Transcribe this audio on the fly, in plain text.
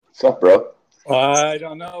What's up, bro? I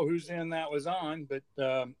don't know whose end that was on, but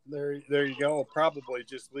there you go. We'll probably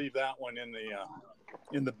just leave that one in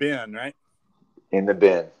the bin, right? In the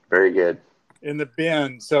bin. Very good. In the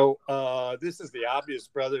bin. So this is the Obvious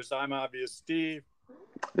Brothers. I'm Obvious Steve,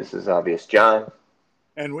 This is Obvious John.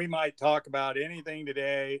 and we might talk about anything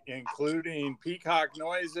today, including peacock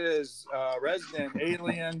noises, Resident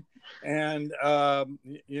Alien, and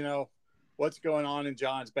what's going on in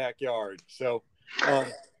John's backyard. So.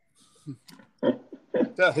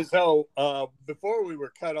 Before we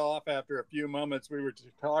were cut off after a few moments, we were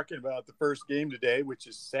talking about the first game today, which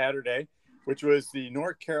is Saturday, which was the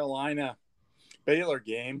North Carolina Baylor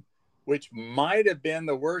game, which might have been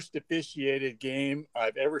the worst officiated game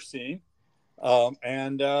I've ever seen.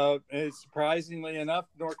 And surprisingly enough,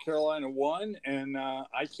 North Carolina won, and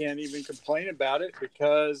I can't even complain about it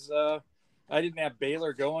because I didn't have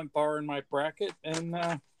Baylor going far in my bracket, and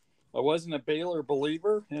I wasn't a Baylor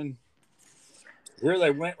believer, and here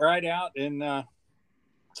they went right out and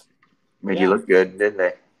made you look good, didn't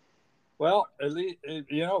they? Well, at least,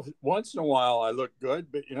 once in a while I look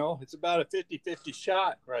good, but, it's about a 50-50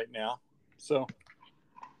 shot right now. So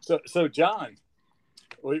John,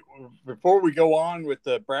 before we go on with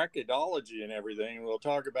the bracketology and everything, we'll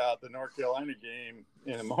talk about the North Carolina game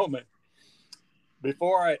in a moment.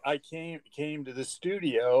 Before I came to the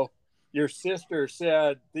studio, your sister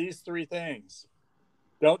said these three things.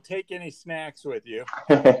 Don't take any snacks with you.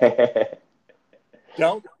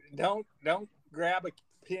 Don't grab a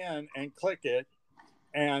pen and click it,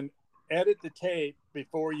 and edit the tape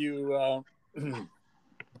before you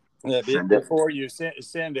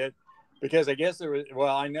send it, because I guess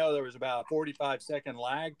I know there was about a 45-second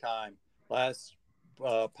lag time last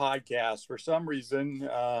podcast for some reason,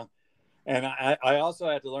 and I also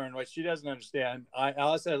had to learn what she doesn't understand. I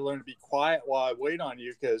also had to learn to be quiet while I wait on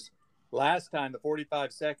you, because last time the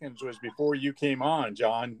 45 seconds was before you came on,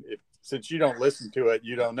 John. Since you don't listen to it,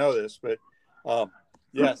 you don't know this, but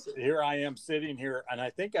yes, here I am sitting here, and I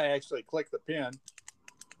think I actually clicked the pin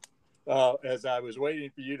as I was waiting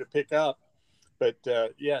for you to pick up. But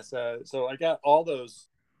yes, so I got all those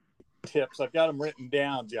tips. I've got them written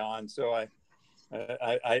down, John. So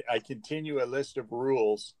I continue a list of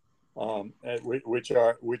rules, which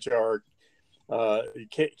are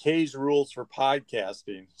K's rules for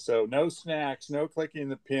podcasting. So no snacks, no clicking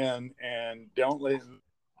the pin, and don't leave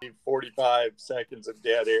 45 seconds of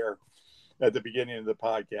dead air at the beginning of the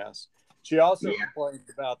podcast. She also complained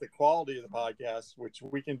about the quality of the podcast, which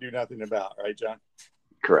we can do nothing about, right, John?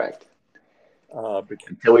 Correct.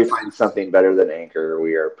 Until we find something better than Anchor,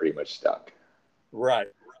 we are pretty much stuck. Right.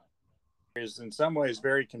 Is in some ways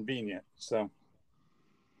very convenient. So,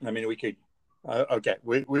 I mean, we could. Okay,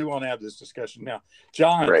 we won't have this discussion now.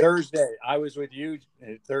 John, right. Thursday, I was with you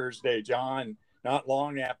Thursday, John, not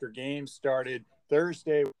long after games started.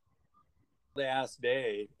 Thursday, last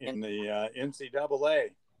day in the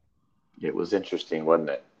NCAA. It was interesting, wasn't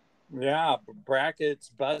it? Yeah, brackets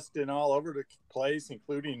busting all over the place,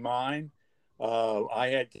 including mine. I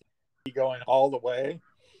had going all the way.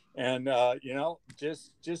 And,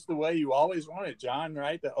 just the way you always want it, John,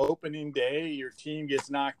 right? The opening day, your team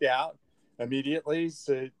gets knocked out immediately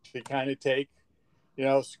to kind of take,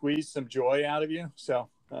 squeeze some joy out of you. So,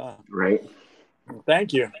 right.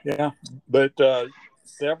 Thank you. Yeah. But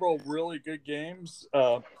several really good games,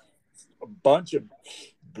 a bunch of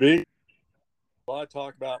big, a lot of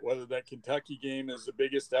talk about whether that Kentucky game is the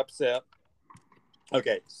biggest upset.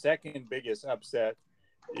 Okay. Second biggest upset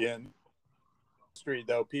in history,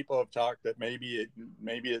 though. People have talked that maybe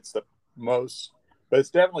it's the most, but it's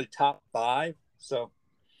definitely top 5. So,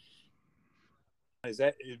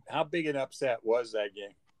 how big an upset was that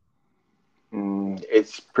game?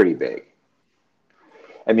 It's pretty big.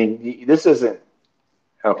 I mean, this isn't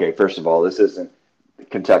okay. First of all, this isn't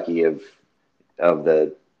Kentucky of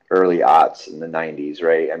the early aughts in the 90s,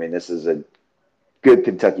 right? I mean, this is a good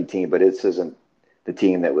Kentucky team, but this isn't the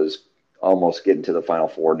team that was almost getting to the Final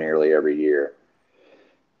Four nearly every year.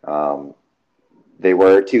 They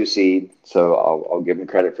were a 2 seed, so I'll give them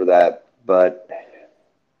credit for that. But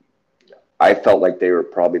I felt like they were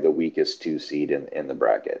probably the weakest 2 seed in the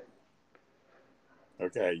bracket.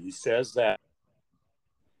 Okay, he says that.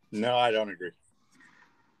 No, I don't agree.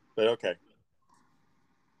 But okay.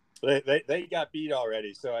 They got beat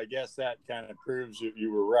already, so I guess that kind of proves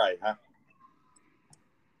you were right, huh?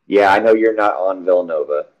 Yeah, I know you're not on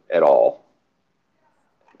Villanova at all.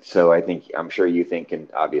 So I'm sure you think,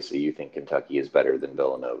 and obviously you think Kentucky is better than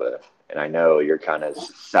Villanova. And I know you're kind of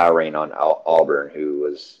souring on Auburn, who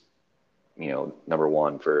was, number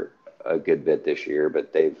 1 for a good bit this year,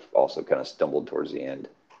 but they've also kind of stumbled towards the end.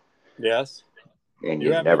 Yes. and You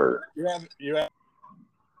you haven't never you haven't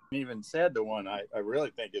even said the one I really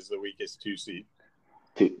think is the weakest two seed.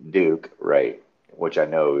 Duke, right? Which I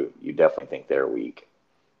know you definitely think they're weak.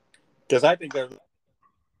 Because I think they're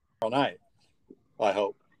all night. I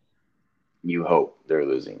hope. You hope they're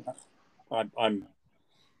losing. I'm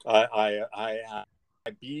I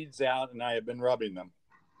beads out and I have been rubbing them.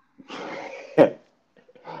 I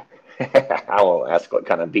won't ask what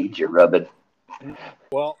kind of beads you're rubbing.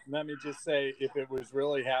 Well, let me just say, if it was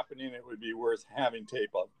really happening, it would be worth having tape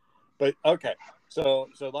of. But okay, so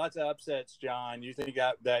lots of upsets, John. You think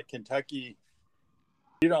that Kentucky?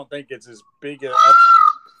 You don't think it's as big a upset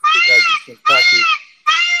because it's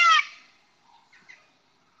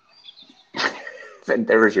Kentucky?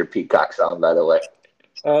 There was your Peacock song, by the way.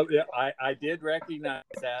 Oh yeah, I did recognize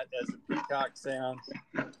that as a peacock sound.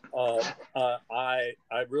 I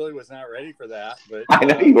really was not ready for that, but I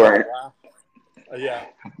know you weren't. wow. Yeah.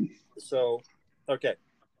 So okay.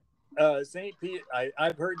 St. Pete,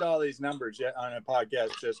 I've heard all these numbers yet on a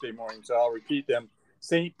podcast yesterday morning, so I'll repeat them.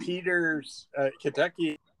 St. Peter's,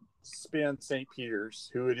 Kentucky spent St. Peter's,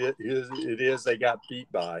 who it is they got beat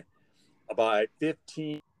by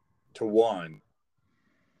 15-1.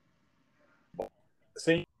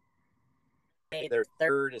 St. Their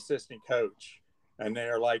third assistant coach, and they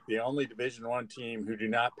are like the only Division I team who do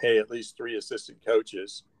not pay at least 3 assistant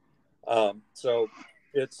coaches. So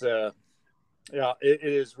it's yeah, it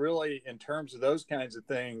is really, in terms of those kinds of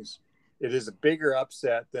things, it is a bigger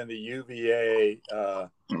upset than the UVA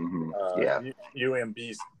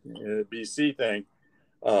UMBC thing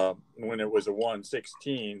when it was a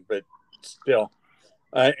 1-16, but still,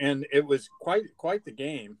 and it was quite the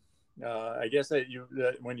game. I guess that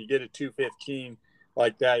when you get a 215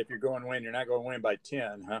 like that, if you're going to win, you're not going to win by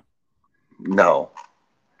 10, huh? No,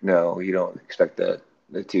 you don't expect the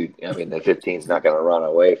two. I mean, the 15 is not going to run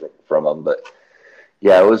away from them, but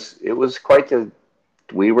yeah, it was quite the.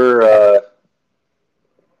 We were.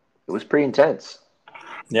 It was pretty intense.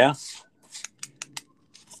 Yeah.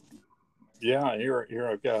 Yeah, here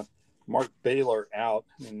I've got Mark Baylor out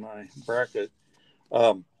in my bracket.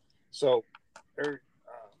 So there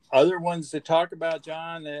other ones to talk about,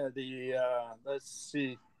 John. Let's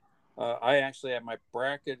see. I actually have my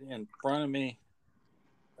bracket in front of me.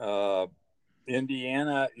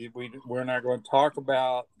 Indiana, we're not going to talk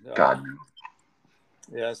about. God.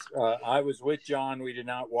 Yes, I was with John. We did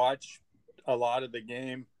not watch a lot of the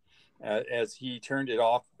game as he turned it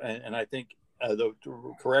off, and I think the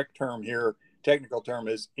correct term here, technical term,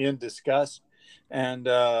 is in disgust. And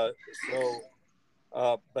but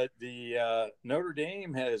the Notre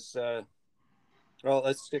Dame has. Well,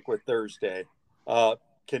 let's stick with Thursday.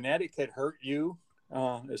 Connecticut hurt you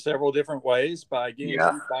several different ways by getting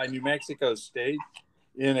beat by New Mexico State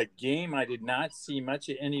in a game I did not see much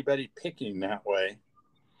of anybody picking that way.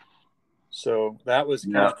 So that was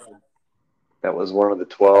that was one of the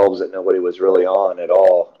 12s that nobody was really on at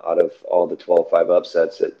all. Out of all the 12-5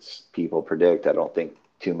 upsets that people predict, I don't think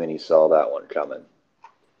too many saw that one coming.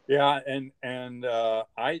 Yeah, and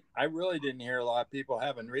I really didn't hear a lot of people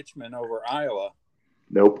having Richmond over Iowa.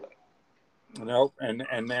 Nope,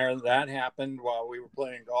 and there that happened while we were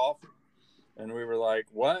playing golf, and we were like,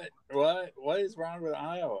 what is wrong with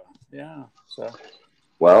Iowa? Yeah, so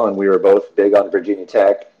well, and we were both big on Virginia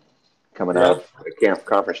Tech coming out of a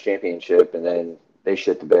conference championship, and then they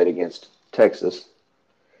shit the bed against Texas.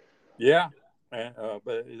 Yeah, and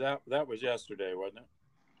but that was yesterday, wasn't it?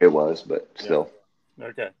 It was, but still. Yeah.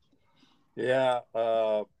 Okay. Yeah,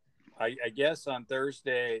 I guess on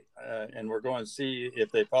Thursday, and we're going to see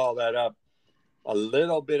if they follow that up. A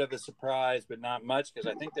little bit of a surprise, but not much, because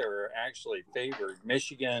I think they were actually favored.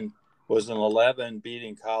 Michigan was an 11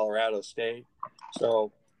 beating Colorado State.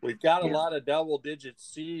 So we've got a lot of double-digit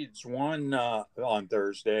seeds won on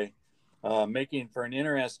Thursday, making for an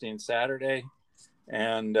interesting Saturday.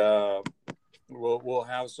 And we'll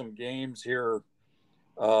have some games here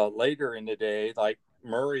later in the day, like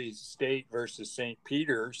Murray State versus St.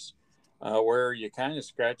 Peter's, where you kind of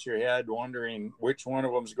scratch your head wondering which one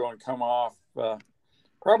of them is going to come off.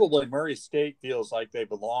 Probably Murray State feels like they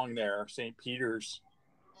belong there. St. Peter's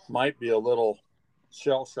might be a little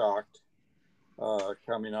shell-shocked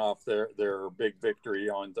coming off their big victory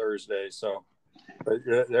on Thursday. So but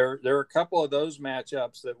there are a couple of those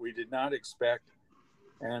matchups that we did not expect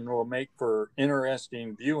and will make for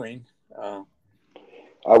interesting viewing. I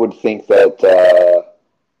would think that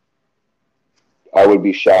I would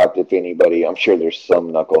be shocked if anybody, I'm sure there's some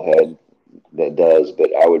knucklehead that does,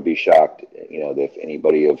 but I would be shocked, if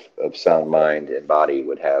anybody of sound mind and body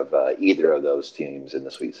would have either of those teams in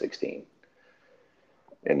the Sweet 16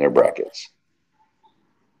 in their brackets.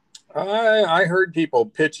 I heard people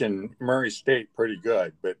pitching Murray State pretty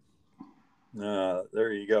good, but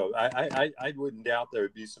there you go. I wouldn't doubt there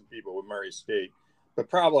would be some people with Murray State, but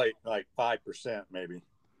probably like 5% maybe,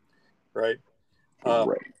 right? Uh,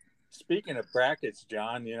 Right. Speaking of brackets,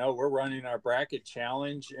 John, we're running our bracket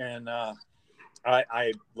challenge, and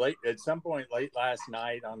I late at some point late last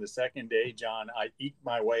night on the second day, John, I eked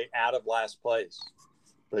my way out of last place,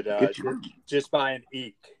 but Good job. just by an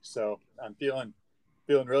eke. So I'm feeling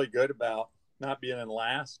really good about not being in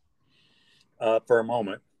last for a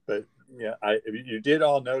moment. But yeah, you did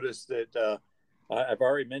all notice that I've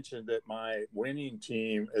already mentioned that my winning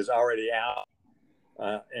team is already out,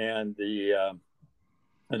 and the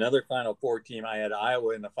another Final Four team. I had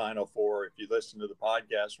Iowa in the Final Four. If you listen to the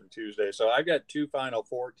podcast from Tuesday, so I've got two Final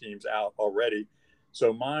Four teams out already.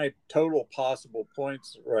 So my total possible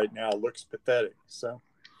points right now looks pathetic. So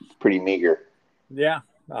Pretty meager. yeah,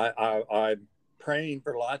 I'm praying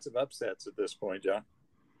for lots of upsets at this point, John.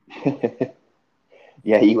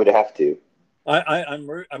 Yeah, you would have to. I'm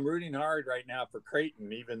rooting hard right now for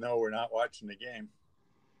Creighton, even though we're not watching the game.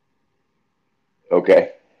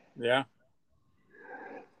 Okay. Yeah,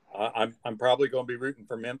 I'm probably going to be rooting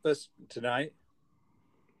for Memphis tonight.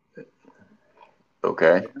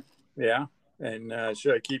 Okay. Yeah, and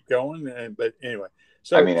should I keep going? But anyway, I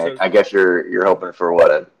so mean, I, so I guess you're hoping for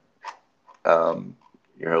what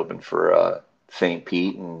you're hoping for St.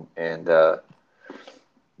 Pete and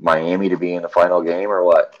Miami to be in the final game or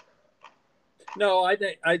what? no, I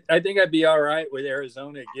think I'd be all right with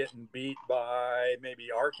Arizona getting beat by maybe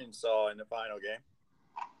Arkansas in the final game.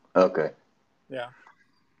 Okay. Yeah,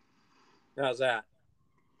 how's that?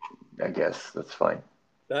 I guess that's fine.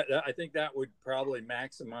 I think that would probably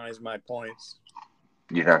maximize my points.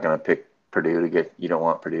 You're not going to pick Purdue to get. You don't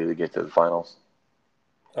want Purdue to get to the finals.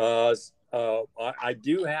 I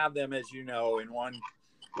do have them, as you know, in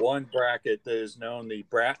one bracket that is known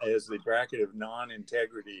as the bracket of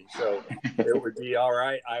non-integrity. So it would be all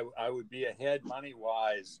right. I would be ahead money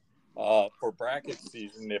wise for bracket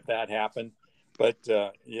season if that happened. But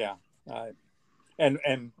yeah, and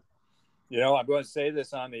I'm going to say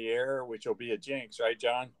this on the air, which will be a jinx, right,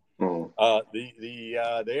 John? Mm,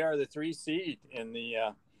 They are the 3 seed in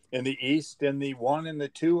the East, and the 1 and the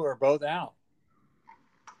 2 are both out.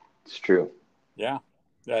 it's true. Yeah,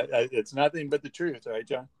 it's nothing but the truth, right,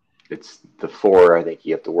 John? It's the 4 I think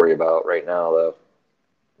you have to worry about right now, though.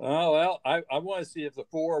 Oh well, I want to see if the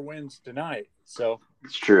 4 wins tonight. So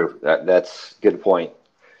It's true. That's a good point.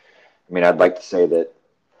 I mean, I'd like to say that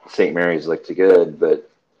St. Mary's looked good, but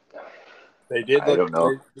they did I look don't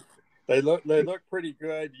know. they look pretty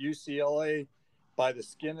good. UCLA, by the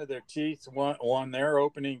skin of their teeth, won their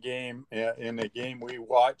opening game in a game we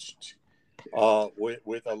watched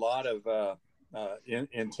with a lot of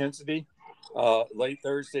intensity late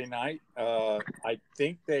Thursday night. I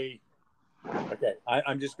think they. Okay,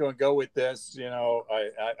 I'm just going to go with this.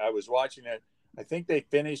 I was watching it. I think they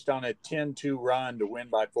finished on a 10-2 run to win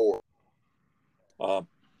by 4. Uh,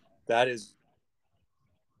 that is,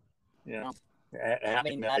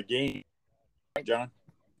 having a game, John.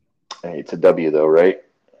 Hey, it's a W, though, right?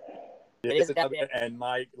 It is, and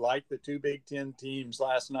like the 2 Big Ten teams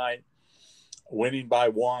last night, winning by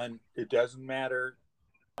 1. It doesn't matter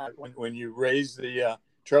when you raise the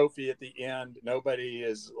trophy at the end. Nobody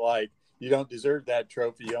is like, you don't deserve that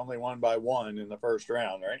trophy. You only won by 1 in the first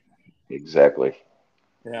round, right? Exactly.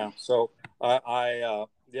 Yeah. So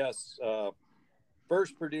yes.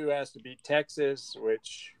 First, Purdue has to beat Texas,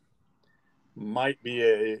 which might be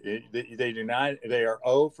they do not. They are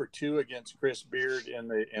 0 for 2 against Chris Beard in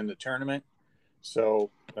the tournament.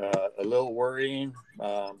 So a little worrying,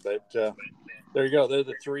 but there you go. They're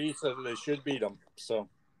the 3, so they should beat them. So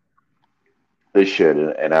They should,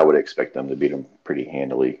 and I would expect them to beat them pretty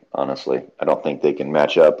handily, honestly. I don't think they can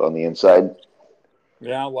match up on the inside.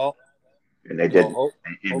 yeah, well, And they did. And hope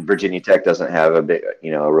Virginia Tech doesn't have a big,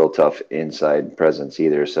 a real tough inside presence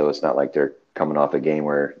either. So it's not like they're coming off a game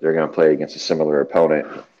where they're going to play against a similar opponent.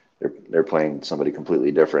 They're playing somebody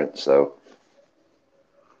completely different. So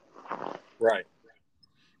right.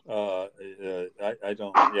 I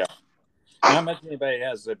don't. Yeah, not much anybody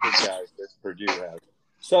has the big guys that Purdue has.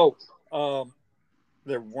 So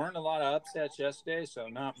there weren't a lot of upsets yesterday, so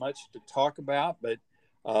not much to talk about. But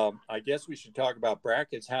I guess we should talk about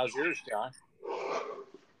brackets. How's yours, John?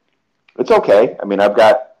 it's okay. I mean, I've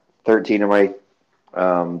got 13 of my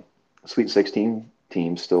Sweet 16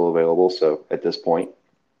 teams still available. So at this point,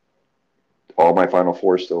 all my Final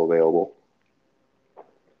Four is still available.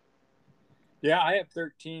 Yeah, I have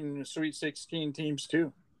 13 Sweet 16 teams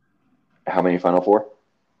too. How many Final Four?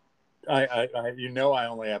 I I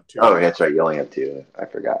only have 2. Oh, that's right. You only have 2. I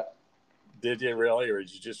forgot. Did you really, or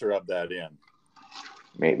did you just rub that in?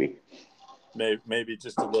 Maybe. Maybe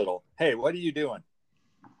just a little. Hey, what are you doing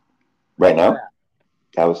Right now,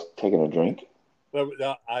 I was taking a drink. Well,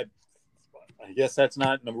 I guess that's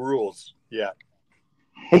not in the rules yet.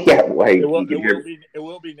 Yeah, wait. It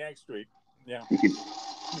will be next week. Yeah. You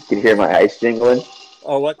can hear my ice jingling.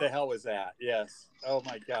 Oh, what the hell was that? Yes. Oh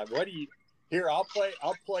my God. What do you? Here, I'll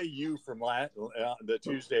play you from the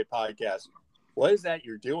Tuesday podcast. What is that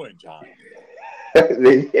you're doing, John?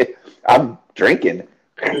 I'm drinking.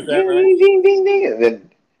 Is that Ding, right? ding, ding, ding, ding. And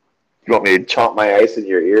then you want me to chomp my ice in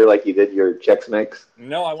your ear like you did your Chex Mix?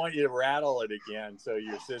 No, I want you to rattle it again. So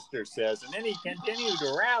your sister says, and then he continued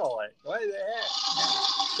to rattle it. What the heck?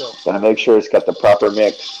 So, Gotta make sure it's got the proper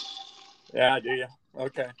mix. yeah, do you?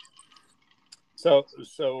 Okay. So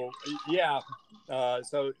yeah.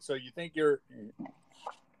 So you think you're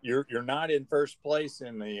not in first place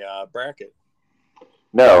in the bracket?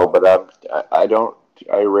 No, but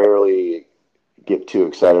I rarely get too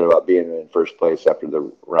excited about being in first place after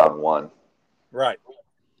the round one. Right,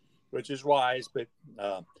 which is wise. But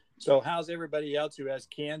so how's everybody else who has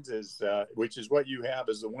Kansas, which is what you have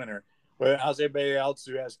as the winner? Well, how's everybody else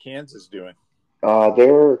who has Kansas doing?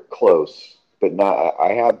 They're close, but not.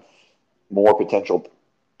 I have more potential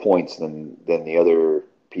points than the other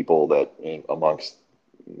people that amongst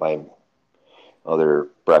my other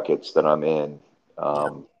brackets that I'm in.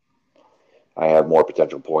 Um, I have more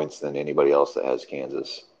potential points than anybody else that has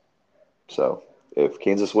Kansas. So if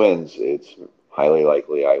Kansas wins, it's highly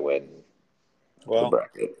likely I win the Well,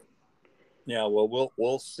 bracket. yeah. Well,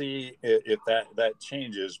 we'll see if that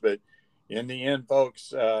changes. But in the end,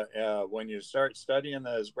 folks, when you start studying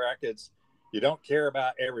those brackets, you don't care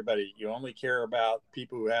about everybody. You only care about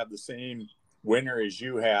people who have the same winner as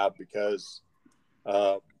you have, because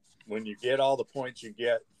when you get all the points you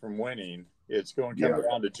get from winning, it's going to come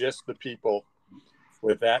down to just the people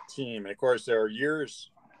with that team. And of course, there are years,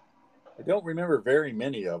 I don't remember very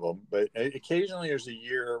many of them, but occasionally there's a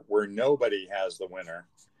year where nobody has the winner.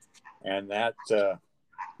 And that, of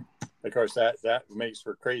course, that makes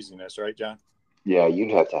for craziness, right, John? Yeah,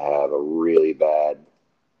 you'd have to have a really bad,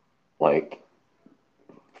 like,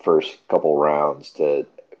 first couple rounds to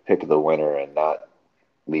pick the winner and not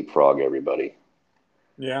leapfrog everybody.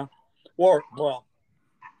 Yeah. Well,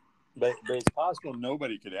 but it's possible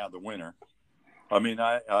nobody could have the winner. I mean,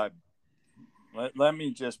 let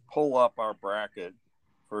me just pull up our bracket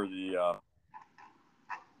for the.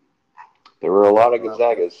 There were a lot of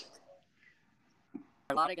Gonzagas.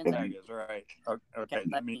 A lot of Gonzagas, right? Okay,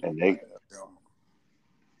 let me. And they,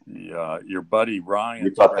 your buddy Ryan.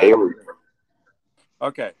 you thought they were.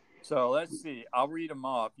 Okay, so let's see. I'll read them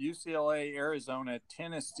off. UCLA, Arizona,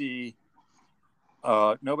 Tennessee.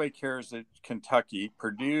 Nobody cares at Kentucky.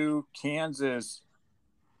 Purdue, Kansas,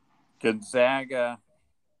 Gonzaga.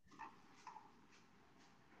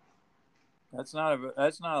 That's not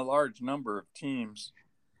a large number of teams.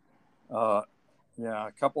 Yeah,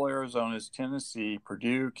 a couple Arizonas, Tennessee,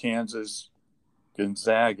 Purdue, Kansas,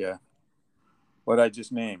 Gonzaga. What I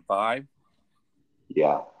just named, 5.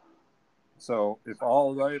 Yeah. So if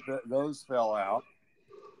all those fell out,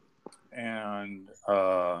 and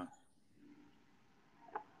I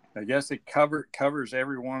guess it covers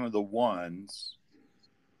every one of the ones.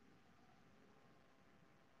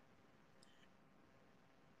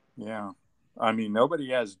 Yeah, I mean, nobody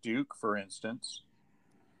has Duke, for instance.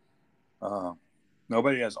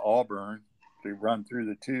 Nobody has Auburn to run through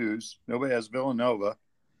the 2s. Nobody has Villanova.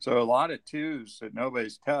 So a lot of 2s that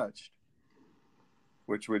nobody's touched,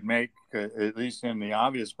 which would make, at least in the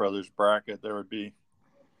Obvious Brothers bracket, there would be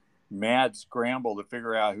mad scramble to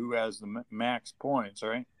figure out who has the max points,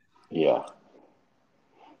 right? Yeah.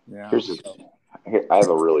 Yeah. I have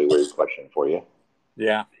a really weird question for you.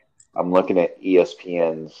 Yeah. I'm looking at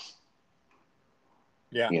ESPN's,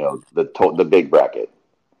 Yeah. The big bracket.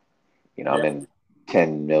 I'm Yeah. in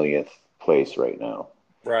 10 millionth place right now.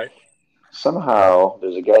 Right. Somehow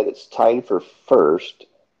there's a guy that's tied for first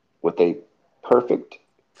with a perfect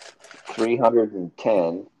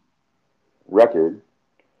 310 record.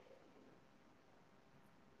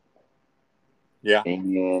 Yeah.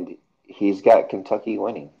 And he's got Kentucky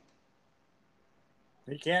winning.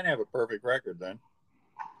 He can't have a perfect record then.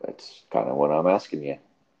 That's kind of what I'm asking you.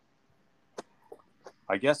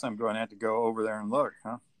 I guess I'm going to have to go over there and look,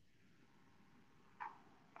 huh?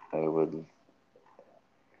 I would,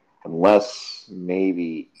 unless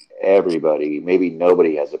maybe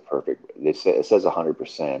nobody has a perfect. It says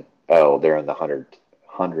 100%. Oh, they're in the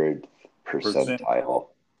 100th percentile.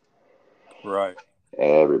 Right.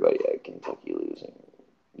 Everybody had Kentucky losing.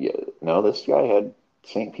 Yeah, no, this guy had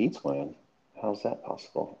St. Pete's win. How's that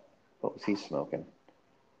possible? What was he smoking?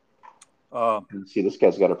 Uh, See, this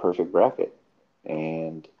guy's got a perfect bracket,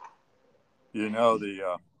 and the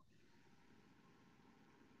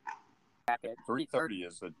 330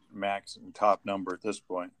 is the max and top number at this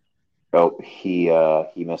point. oh, he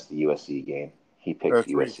missed the USC game. He picked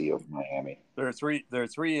USC over Miami. They're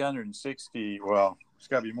 360. Well, it's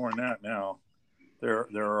got to be more than that now. There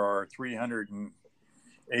are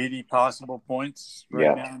 380 possible points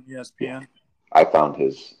right now on ESPN. Yeah. I found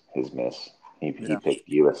his miss. He picked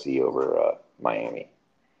USC over Miami.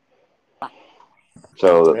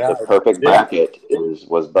 So the perfect bracket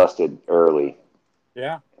was busted early.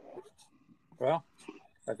 Yeah. Well,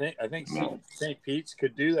 I think St. Pete's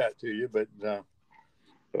could do that to you, but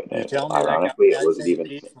you tell me ironically, it wasn't St. even.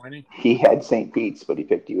 Pete's winning? He had St. Pete's, but he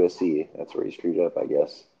picked USC. That's where he screwed up, I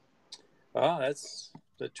guess. Oh, that's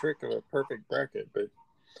the trick of a perfect bracket. But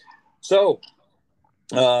so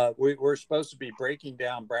we're supposed to be breaking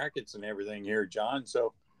down brackets and everything here, John.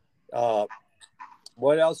 So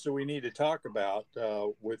what else do we need to talk about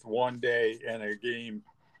with 1 day and a game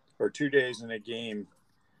or 2 days and a game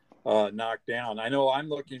knocked down? I know I'm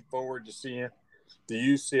looking forward to seeing the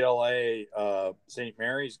UCLA St.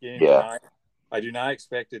 Mary's game tonight. I do not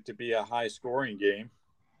expect it to be a high scoring game.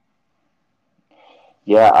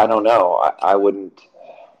 Yeah, I don't know. I wouldn't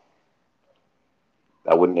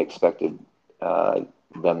expect them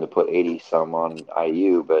to put 80 some on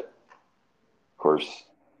IU, but of course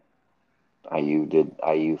IU did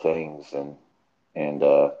IU things, and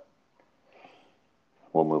we'll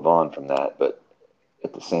move on from that. But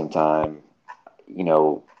at the same time,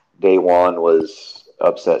 day one was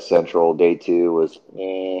upset central. Day two was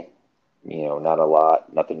not a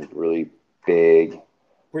lot, nothing really big.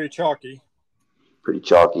 Pretty chalky.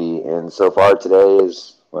 And so far today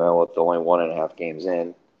is, well, with only 1.5 games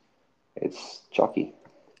in, it's chalky.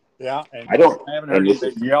 Yeah, and I haven't heard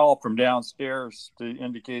anything yell from downstairs to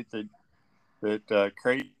indicate that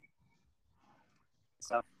Creighton.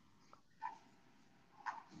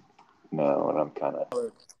 No, and I'm kind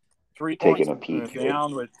of 3 taking points a peek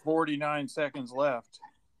down with 49 seconds left.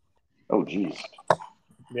 Oh, geez.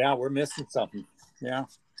 Yeah, we're missing something. Yeah.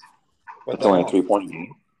 It's only a 3-point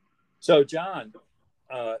game. So, John,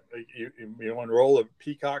 you want to roll a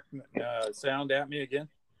peacock sound at me again?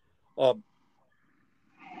 Do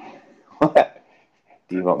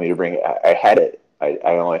you want me to bring it? I had it.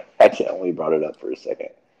 I only accidentally brought it up for a second.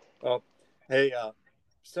 Hey,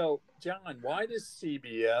 so, John, why does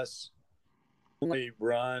CBS only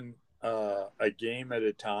run a game at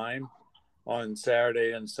a time on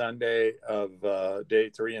Saturday and Sunday of day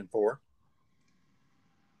 3 and 4?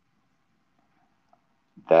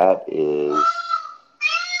 That is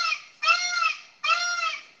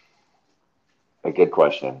a good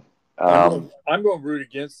question. I'm going to root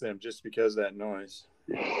against them just because of that noise.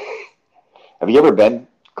 Have you ever been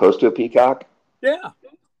close to a peacock? Yeah,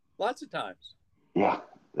 lots of times. Yeah,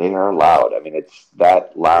 they are loud. I mean, it's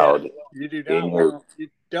that loud. Yeah, you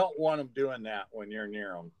don't want them doing that when you're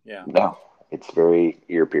near them. Yeah. No, it's very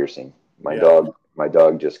ear piercing. My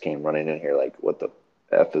dog just came running in here like, what the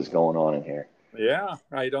F is going on in here? Yeah,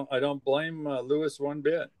 I don't blame Lewis one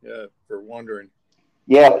bit for wondering.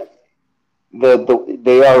 Yeah,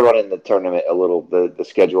 they are running the tournament a little, the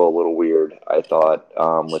schedule a little weird. I thought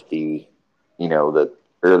with the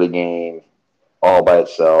early game all by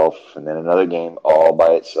itself, and then another game all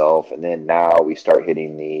by itself, and then now we start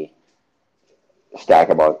hitting the stack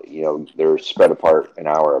about they're spread apart an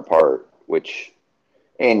hour apart,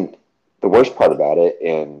 and the worst part about it,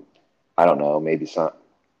 and I don't know, maybe some.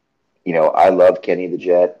 I love Kenny the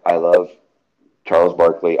Jet. I love Charles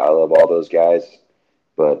Barkley. I love all those guys.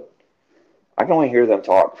 But I can only hear them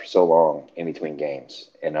talk for so long in between games.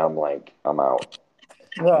 And I'm like, I'm out.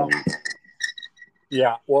 Well,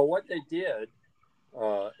 yeah. Well, what they did,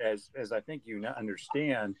 as I think you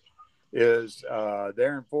understand, is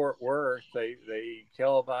there in Fort Worth, they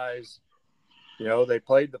televised, they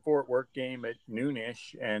played the Fort Worth game at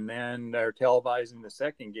noonish, and then they're televising the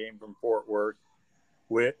second game from Fort Worth.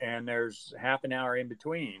 And there's half an hour in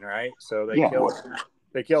between, right? So they killed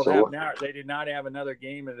half an hour. They did not have another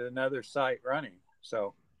game at another site running.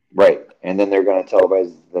 So right, and then they're going to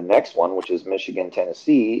televise the next one, which is Michigan,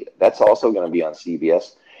 Tennessee. That's also going to be on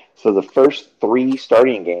CBS. So the first 3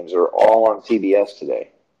 starting games are all on CBS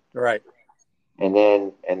today. Right, and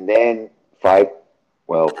then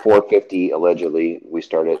 4:50 allegedly we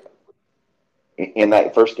started. In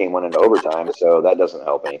that first game went into overtime, so that doesn't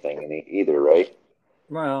help anything either, right?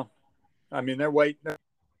 Well, I mean, they're waiting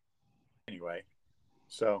anyway.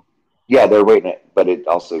 So yeah, they're waiting, but it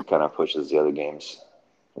also kind of pushes the other games.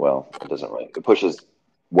 Well, it doesn't really. It pushes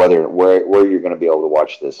where you're going to be able to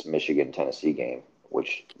watch this Michigan Tennessee game,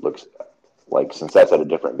 which looks like, since that's at a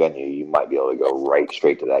different venue, you might be able to go right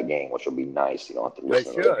straight to that game, which will be nice. You don't have to They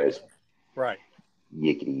listen to the should. guys Right.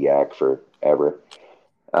 yickety yak forever.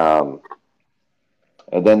 Um,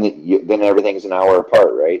 and then everything's an hour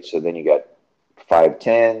apart, right? So then you got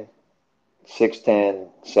 5:10, 6:10,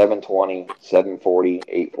 7:20, 7:40,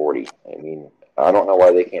 8:40. I mean, I don't know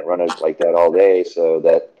why they can't run it like that all day. So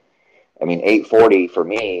that, I mean, 8:40 for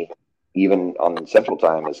me, even on Central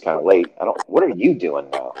Time, is kind of late. I don't. What are you doing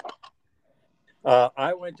now?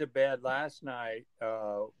 I went to bed last night.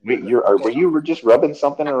 Were you just rubbing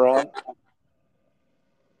something around?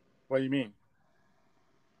 What do you mean?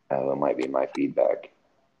 That might be my feedback.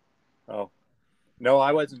 Oh, no,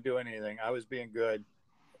 I wasn't doing anything. I was being good.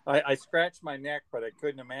 I scratched my neck, but I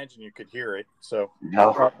couldn't imagine you could hear it. So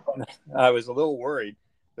No. I was a little worried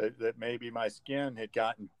that maybe my skin had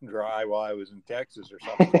gotten dry while I was in Texas or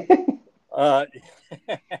something.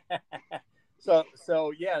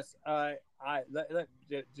 So yes, to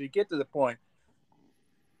get to the point,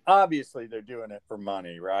 obviously they're doing it for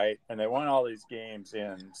money, right? And they want all these games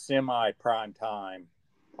in semi prime time,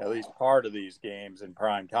 at least part of these games in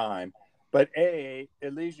prime time. But it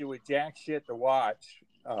leaves you with jack shit to watch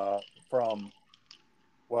from.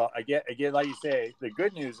 Well, again, like you say, the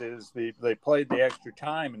good news is they played the extra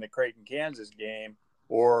time in the Creighton, Kansas game,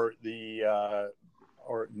 or the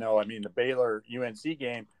Baylor UNC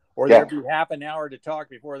game, or there'd be half an hour to talk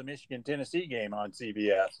before the Michigan Tennessee game on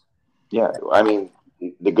CBS. Yeah, I mean,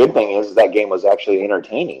 the good thing is that game was actually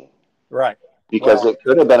entertaining, right? Because it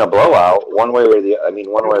could have been a blowout, one way or the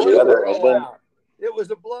other, and then it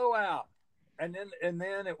was a blowout, and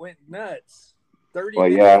then it went nuts. 30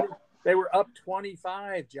 minutes. Yeah. They were up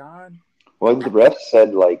 25, John. Well, the ref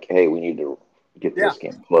said, like, hey, we need to get this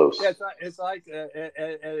game close. Yeah, it's like at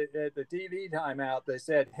the TV timeout, they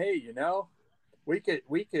said, hey, we could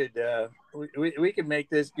make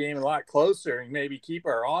this game a lot closer and maybe keep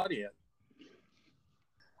our audience.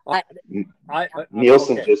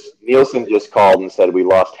 Nielsen just called and said we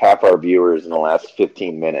lost half our viewers in the last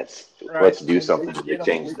 15 minutes. Right. Let's do something to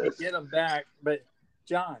change this. Get them back. But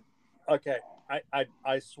John, okay,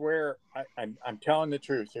 I swear I'm telling the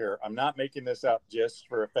truth here. I'm not making this up just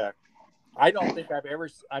for effect. I don't think I've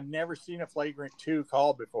never seen a flagrant 2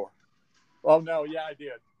 called before. Oh no, yeah, I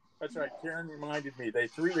did. That's right. Karen reminded me. They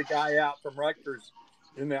threw the guy out from Rutgers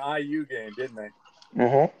in the IU game, didn't they?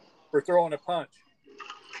 Mm-hmm. For throwing a punch.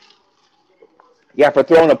 Yeah, for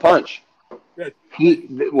throwing a punch. Good.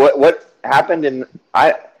 What happened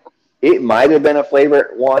it might have been a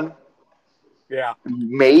flagrant 1. Yeah.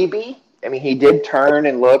 Maybe. I mean, he did turn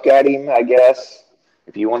and look at him, I guess,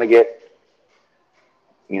 if you want to get,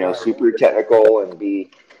 super technical and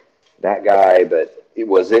be that guy, but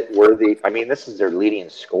was it worthy? I mean, this is their leading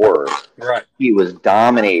scorer. Right. He was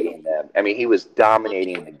dominating them. I mean, he was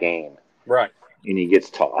dominating the game. Right. And he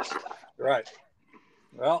gets tossed. Right.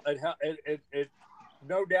 Well, it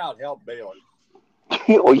no doubt helped Baylor.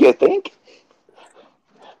 Well, you think?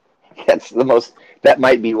 That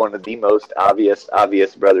might be one of the most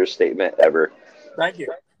obvious brother statement ever. Thank you.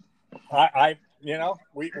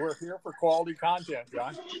 We're here for quality content,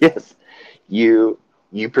 John. Yes. You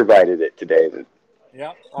provided it today.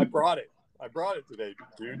 Yeah, I brought it today,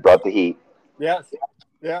 dude. Brought the heat. Yes.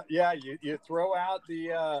 Yeah. You throw out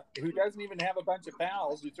the who doesn't even have a bunch of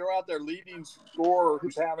fouls. You throw out their leading scorer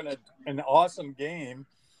who's having an awesome game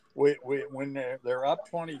when they're up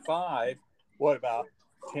 25. What, about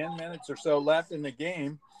 10 minutes or so left in the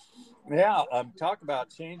game? Yeah, talk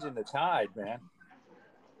about changing the tide, man.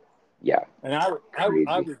 Yeah. And I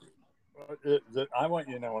want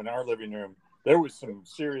in our living room there was some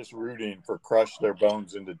serious rooting for Crush Their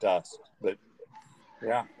Bones into Dust, but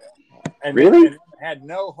yeah. And really? And I had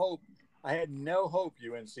no hope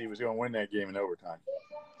UNC was going to win that game in overtime.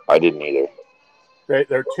 I didn't either.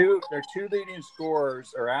 Their two leading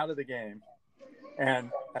scorers are out of the game.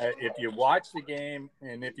 And if you watch the game,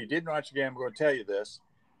 and if you didn't watch the game, I'm going to tell you this.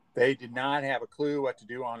 They did not have a clue what to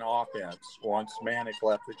do on offense once Manick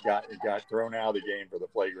left. It got thrown out of the game for the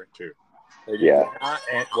flagrant 2.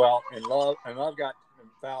 And Love got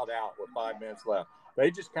fouled out with 5 minutes left. They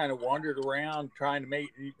just kind of wandered around trying to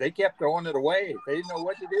they kept throwing it away. They didn't know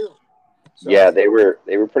what to do. So, yeah, they were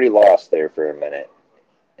pretty lost there for a minute.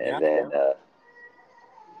 And then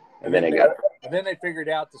they figured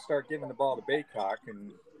out to start giving the ball to Baycott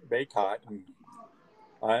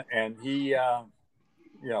and he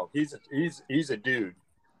he's a dude.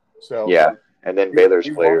 So yeah, and then Baylor's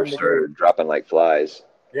players started dropping like flies.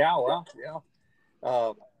 Yeah, well, yeah.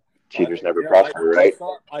 cheaters never prosper, right?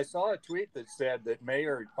 I saw a tweet that said that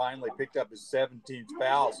Mayer finally picked up his 17th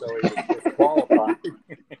foul, so he was disqualified.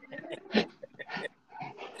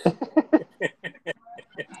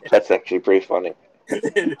 That's actually pretty funny.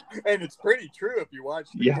 And it's pretty true if you watch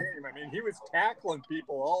the Yeah. game. I mean, he was tackling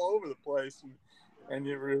people all over the place, and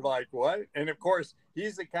you were like, what? And of course,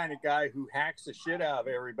 he's the kind of guy who hacks the shit out of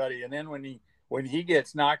everybody. And then when he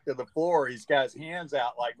gets knocked to the floor, he's got his hands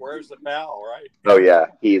out like, where's the foul, right? Oh yeah,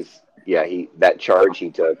 that charge he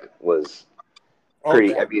took was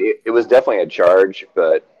pretty. I mean, it was definitely a charge,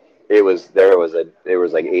 but there was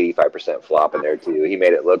like 85% flop in there too. He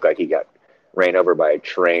made it look like he got ran over by a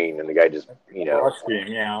train, and the guy just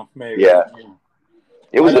Maybe. Yeah.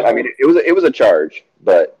 It was. I mean, it was a charge,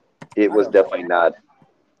 but it was definitely not.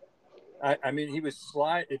 I mean, he was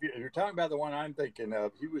slide. If you're talking about the one I'm thinking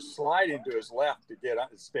of, he was sliding to his left to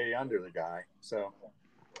stay under the guy. So,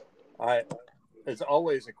 it's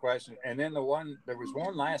always a question. And then there was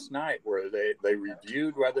one last night where they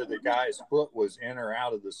reviewed whether the guy's foot was in or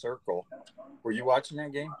out of the circle. Were you watching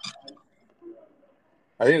that game?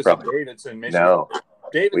 I think it was Davidson, Michigan. No,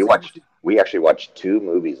 Davidson. We actually watched 2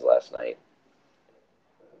 movies last night.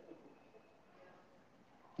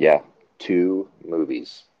 Yeah, 2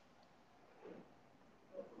 movies.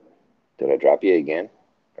 Did I drop you again?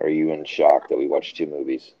 Or are you in shock that we watched 2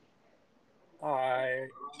 movies?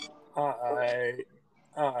 Did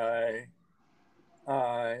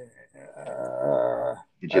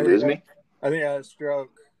you lose me? I think I had a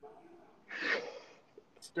stroke.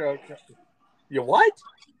 You what?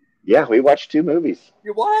 Yeah, we watched 2 movies.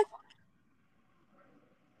 You what?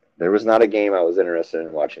 There was not a game I was interested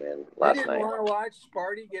in watching last night. You didn't want to watch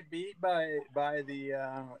Sparty get beat by the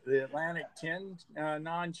Atlantic 10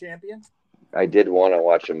 non-champion? I did want to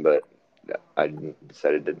watch them, but I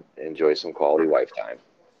decided to enjoy some quality wife time.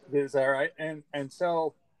 Is that right? And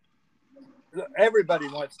so everybody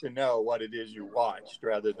wants to know what it is you watched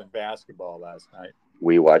rather than basketball last night.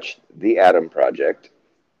 We watched The Adam Project,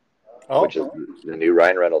 which is the new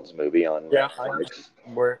Ryan Reynolds movie on Netflix.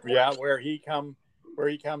 Where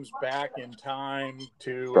he comes back in time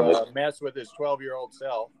to mess with his 12-year-old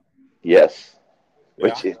self. Yes,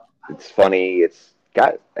 which it's funny. It's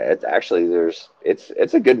a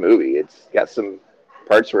good movie. It's got some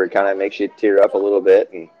parts where it kind of makes you tear up a little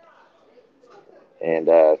bit, and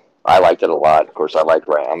I liked it a lot. Of course, I'm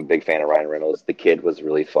a big fan of Ryan Reynolds. The kid was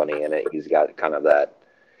really funny in it. He's got kind of that.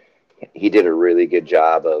 He did a really good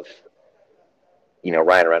job of.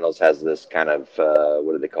 Ryan Reynolds has this kind of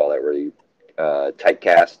what do they call that? Where he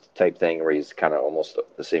typecast type thing, where he's kind of almost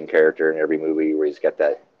the same character in every movie, where he's got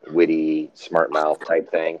that witty, smart mouth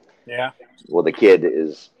type thing. Yeah. Well, the kid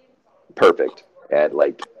is perfect at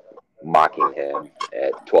like mocking him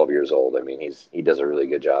at 12 years old. I mean, he does a really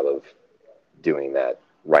good job of doing that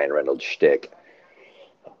Ryan Reynolds shtick.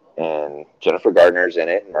 And Jennifer Gardner's in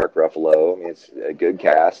it, and Mark Ruffalo. I mean, it's a good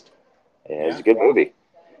cast, and it's a good movie.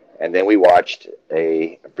 And then we watched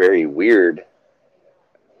a very weird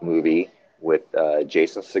movie with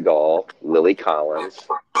Jason Segel, Lily Collins,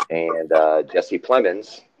 and Jesse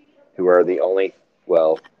Plemons, who are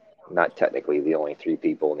not technically the only 3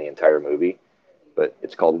 people in the entire movie, but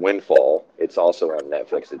it's called Windfall. It's also on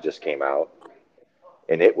Netflix. It just came out.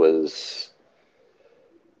 And I'm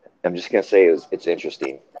just going to say it's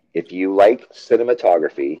interesting. If you like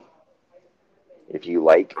cinematography, if you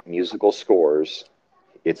like musical scores,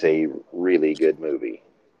 it's a really good movie.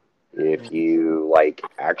 If you like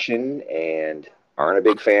action and aren't a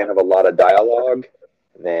big fan of a lot of dialogue,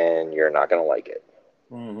 then you're not going to like it.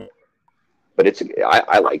 Mm-hmm. But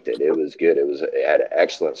I liked it. It was good. It had an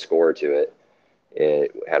excellent score to it.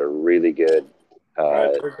 It had a really good. I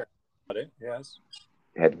heard about it. Yes.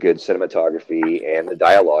 Had good cinematography, and the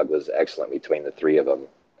dialogue was excellent between the 3 of them.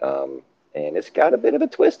 And it's got a bit of a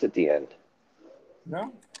twist at the end.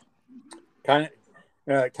 No. Kind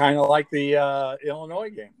of like the Illinois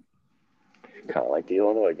game. Kind of like the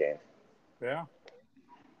Illinois game. Yeah.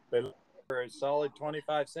 They look for a solid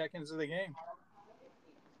 25 seconds of the game.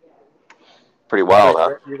 Pretty wild,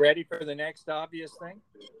 huh? You ready for the next obvious thing?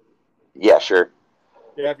 Yeah, sure.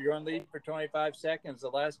 Yeah, if you're going to lead for 25 seconds, the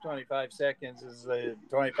last 25 seconds is the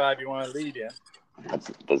 25 you want to lead in.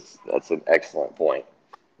 That's an excellent point.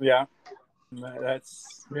 Yeah. I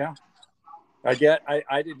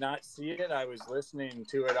did not see it. I was listening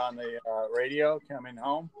to it on the radio coming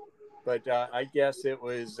home, but I guess it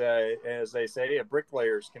was, as they say, a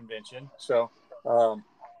bricklayers convention. So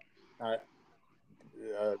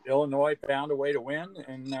Illinois found a way to win,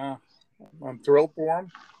 and I'm thrilled for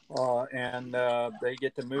them. And they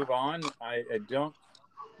get to move on. I don't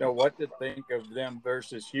know what to think of them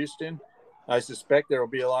versus Houston. I suspect there will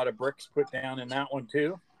be a lot of bricks put down in that one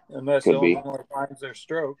too, unless Could be. Illinois finds their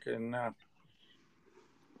stroke. And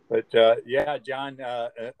yeah, John.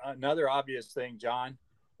 Another obvious thing, John,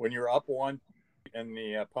 when you're up one and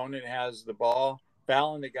the opponent has the ball,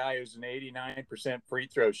 fouling the guy who's an 89% free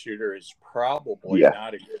throw shooter is probably Yeah.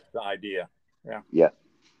 not a good idea. Yeah. Yeah.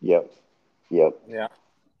 Yep. Yep. Yeah.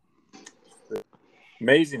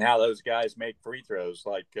 Amazing how those guys make free throws.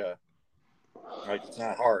 Like it's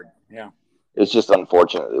not hard. Yeah. It's just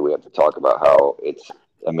unfortunate that we have to talk about how it's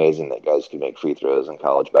amazing that guys can make free throws in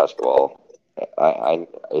college basketball. I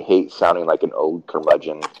hate sounding like an old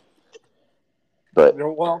curmudgeon, but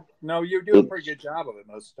Well, no, you do a pretty good job of it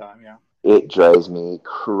most of the time. Yeah. It drives me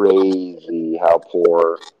crazy how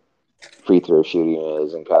poor free throw shooting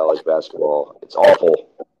is in college basketball. It's awful.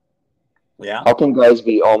 Yeah. How can guys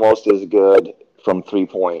be almost as good from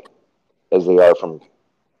 3-point as they are from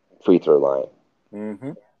free throw line?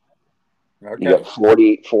 Mm-hmm. Okay. You got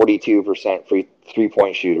 42% free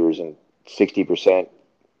 3-point shooters and 60%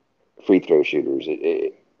 free throw shooters.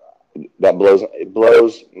 That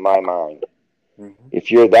blows my mind. Mm-hmm. If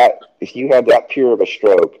you have that pure of a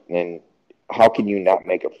stroke, then how can you not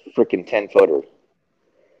make a freaking 10-footer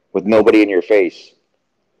with nobody in your face?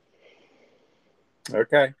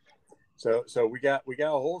 Okay. So we got a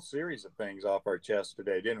whole series of things off our chest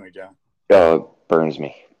today, didn't we, John? Oh, burns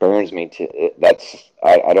me.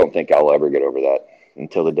 I don't think I'll ever get over that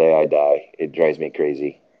until the day I die. It drives me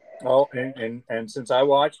crazy. Oh, and since I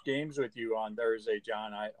watched games with you on Thursday,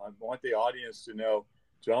 John, I want the audience to know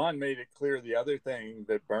John made it clear the other thing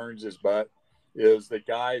that burns his butt is that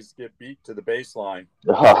guys get beat to the baseline.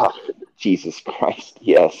 Oh, Jesus Christ,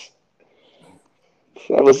 yes.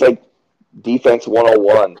 That was like defense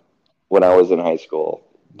 101 when I was in high school.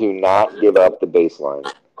 Do not give up the baseline.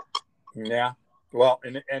 Yeah. Well,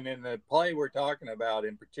 and in the play we're talking about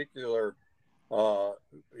in particular,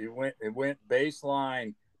 he went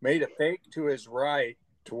baseline, made a fake to his right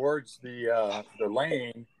towards the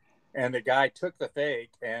lane, and the guy took the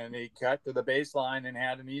fake and he cut to the baseline and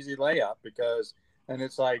had an easy layup and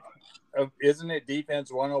it's like, isn't it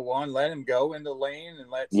defense 101? Let him go in the lane and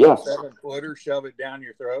let some 7-footer shove it down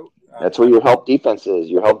your throat. That's where your help defense is.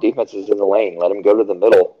 Your help defense is in the lane. Let him go to the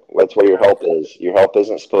middle. That's where your help is. Your help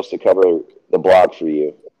isn't supposed to cover the block for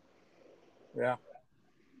you. Yeah.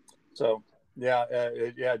 So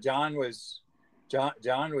yeah. John was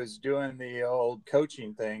doing the old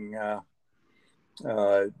coaching thing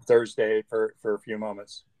Thursday for a few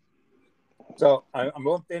moments. So I'm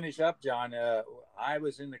going to finish up, John. I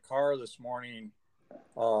was in the car this morning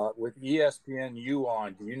with ESPNU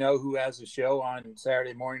on. Do you know who has a show on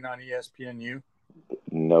Saturday morning on ESPNU?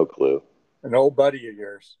 No clue. An old buddy of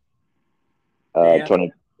yours.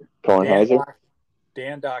 Tony Kornheiser?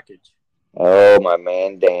 Dan Dockage. Oh, my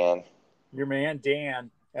man, Dan. Your man,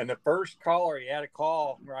 Dan. And the first caller, he had a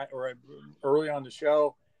call or early on the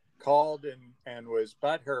show, called and was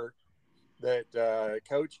butthurt that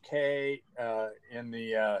Coach K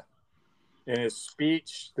in his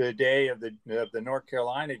speech the day of the North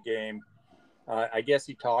Carolina game, I guess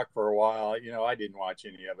he talked for a while. I didn't watch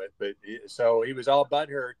any of it, but so he was all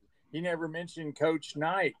butthurt. He never mentioned Coach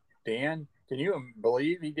Knight. Dan, can you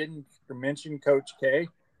believe he didn't mention Coach K?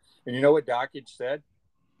 And you know what Dockage said?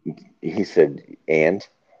 He said, and?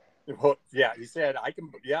 Well, yeah, he said, I can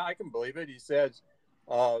believe it. He says,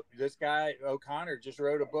 this guy O'Connor just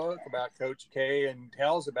wrote a book about Coach K and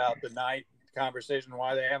tells about the Knight conversation,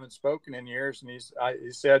 why they haven't spoken in years. And he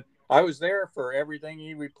said, I was there for everything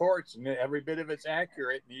he reports and every bit of it's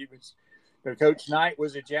accurate. And Coach Knight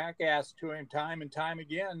was a jackass to him time and time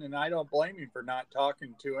again. And I don't blame him for not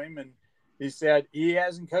talking to him. And he said he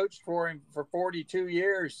hasn't coached for him for 42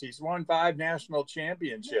 years. He's won 5 national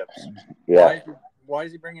championships. Yeah. Why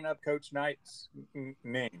is he bringing up Coach Knight's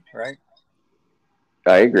name, right?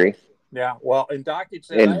 I agree. Yeah. Well, and Dockage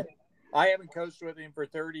said, I haven't coached with him for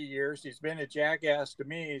 30 years. He's been a jackass to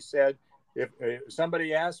me. He said, if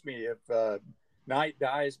somebody asked me if Knight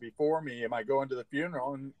dies before me, am I going to the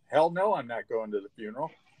funeral? And hell no, I'm not going to the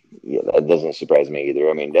funeral. Yeah, that doesn't surprise me either.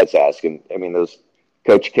 I mean, that's asking. I mean, those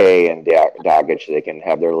Coach K and Dockage, they can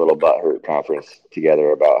have their little butthurt conference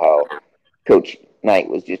together about how Coach Knight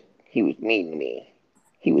he was mean to me.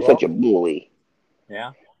 He was such a bully.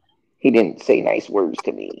 Yeah. He didn't say nice words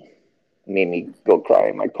to me. Made me go cry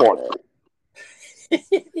in my corner.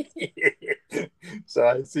 So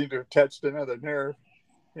I seem to have touched another nerve.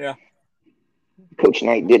 Yeah. Coach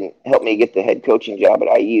Knight didn't help me get the head coaching job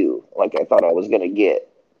at IU like I thought I was going to get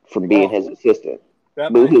from being his assistant.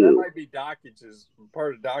 That might be part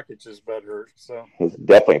of Dockage's butthurt. So it's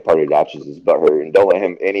definitely part of Dockage's butthurt, and don't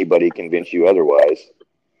let anybody convince you otherwise.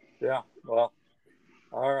 Yeah. Well,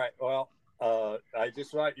 all right. Well, I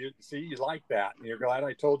just thought you like that, and you're glad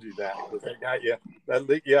I told you that. That got you. That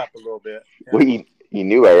lit you up a little bit. Yeah. Well, you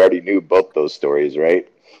knew I already knew both those stories, right?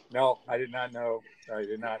 No, I did not know. I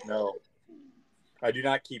did not know. I do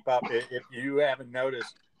not keep up. If you haven't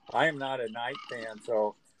noticed, I am not a Knight fan,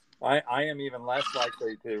 so I am even less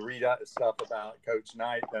likely to read stuff about Coach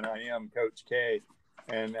Knight than I am Coach K.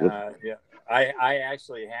 And yeah, I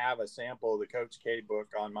actually have a sample of the Coach K book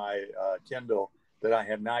on my Kindle that I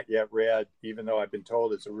have not yet read, even though I've been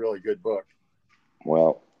told it's a really good book.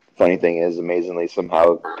 Well, funny thing is, amazingly,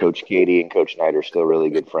 somehow Coach Katie and Coach Knight are still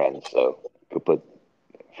really good friends. So could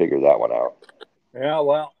figure that one out. Yeah,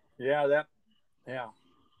 well, yeah,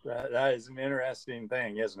 that is an interesting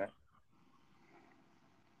thing, isn't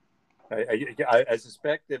it? I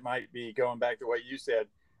suspect it might be going back to what you said.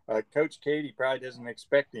 Coach Katie probably doesn't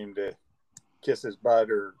expect him to kiss his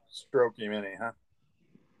butt or stroke him any, huh?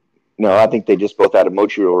 No, I think they just both had a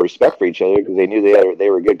mutual respect for each other because they knew they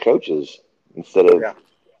were good coaches instead of, Yeah.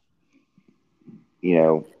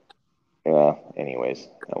 you know, anyways,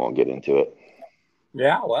 I won't get into it.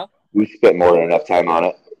 Yeah. Well, We spent more than enough time on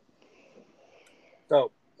it.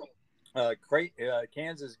 So,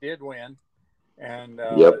 Kansas did win, and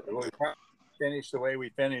Yep. we finished the way we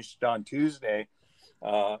finished on Tuesday,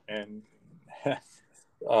 and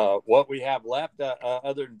what we have left,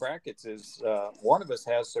 other than brackets, is one of us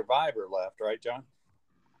has Survivor left, right, John?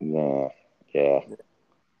 No. Yeah.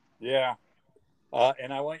 Yeah.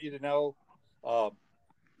 And I want you to know,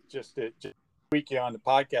 just to tweak you on the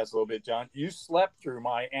podcast a little bit, John, you slept through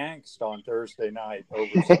my angst on Thursday night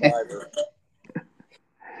over Survivor.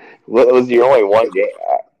 Well, it was your only one game.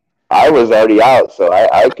 I was already out, so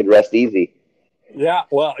I could rest easy. Yeah.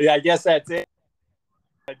 Well, yeah, I guess that's it.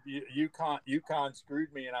 UConn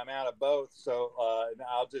screwed me, and I'm out of both. So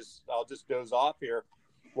I'll just doze off here,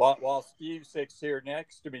 while Steve sits here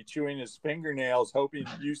next to me, chewing his fingernails, hoping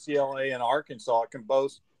UCLA and Arkansas can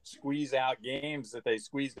both squeeze out games that they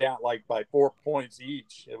squeezed out like by 4 points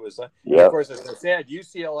each. It was, and of course, as I said,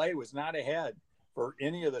 UCLA was not ahead for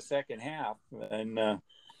any of the second half, and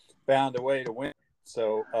found a way to win.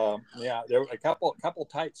 So yeah, there were a couple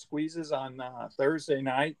tight squeezes on Thursday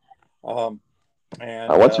night.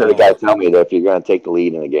 And I once heard a guy tell me that if you're going to take the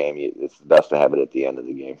lead in a game, it's best to have it at the end of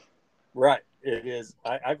the game. Right, it is.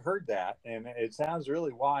 I've heard that, and it sounds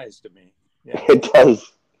really wise to me. Yeah, it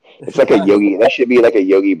does. It's like a yogi. That should be like a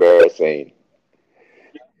Yogi Berra saying.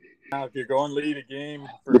 Now, if you're going lead a game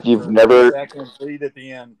If you've for never seconds, lead at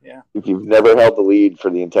the end. Yeah. If you've never held the lead for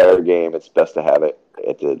the entire game, it's best to have it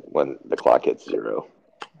when the clock hits 0.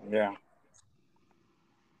 Yeah.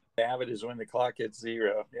 Have it is when the clock hits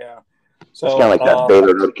 0. Yeah. So it's kind of like that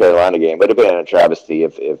Baylor North Carolina game. It would have been a travesty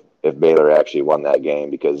if Baylor actually won that game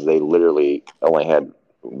because they literally only had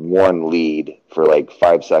one lead for like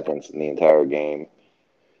 5 seconds in the entire game,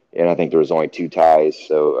 and I think there was only 2 ties.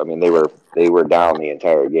 So I mean they were down the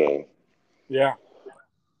entire game. Yeah.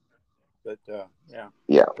 But yeah.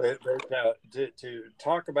 But to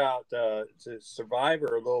talk about to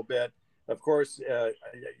Survivor a little bit. Of course,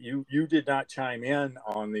 you did not chime in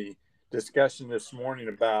on the discussion this morning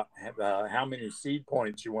about how many seed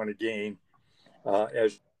points you want to gain. What do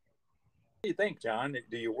you think, John?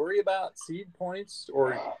 Do you worry about seed points,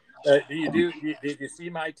 or did you see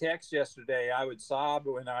my text yesterday? I would sob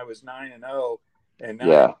when I was 9-0 and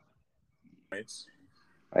 9 points.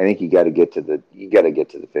 I think you got to get to the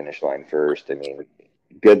finish line first. I mean,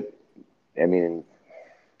 good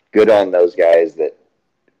on those guys that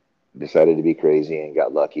decided to be crazy and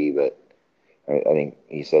got lucky. But I think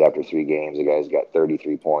he said after 3 games, the guy's got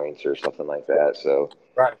 33 points or something like that. So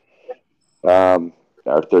right,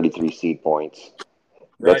 or 33 seed points.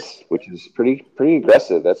 Right, which is pretty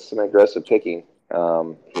aggressive. That's some aggressive picking.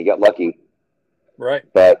 He got lucky. Right.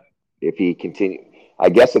 But if he continued, I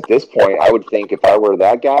guess at this point, I would think if I were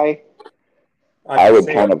that guy, I would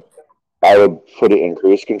put it in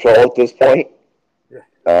cruise control at this point.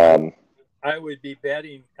 Yeah. I would be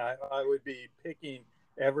betting. I would be picking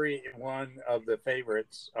every one of the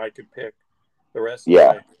favorites I could pick the rest of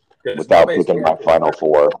the way. Without picking my final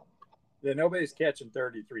 4. Yeah, nobody's catching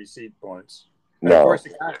 33 seed points. And no. Of course,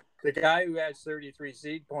 the guy who has 33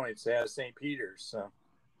 seed points has St. Peter's. So.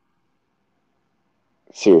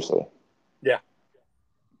 Seriously. Yeah.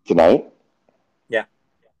 Tonight? Yeah.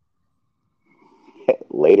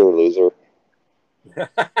 Later, loser.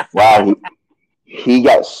 Wow, he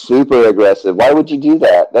got super aggressive. Why would you do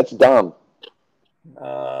that? That's dumb.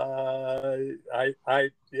 I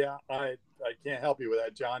can't help you with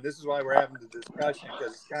that, John. This is why we're having the discussion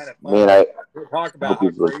because it's kind of fun. Man, We'll talk about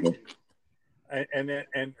how crazy.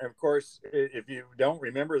 and of course, if you don't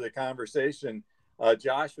remember the conversation,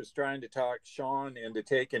 Josh was trying to talk Sean into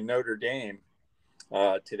taking Notre Dame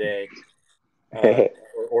today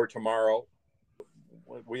or tomorrow.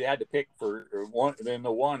 We had to pick for one. Then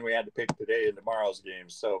the one we had to pick today in tomorrow's game.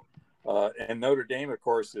 So, and Notre Dame, of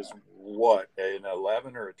course, is what, an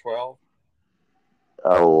 11 or a 12?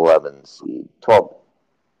 11 seed, 12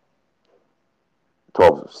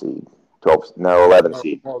 seed, 12. No, 11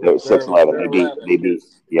 seed. No, 6 and 11. they're They 11. beat.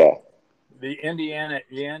 Yeah. The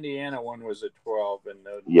Indiana one was a 12, and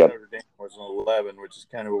the Yep. Notre Dame was an 11, which is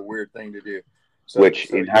kind of a weird thing to do. Which,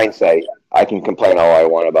 in hindsight, I can complain all I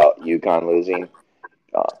want about UConn losing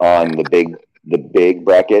on the big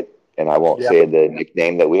bracket, and I won't say the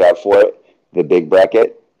nickname that we have for it, the big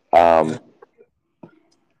bracket. I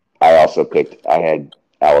also I had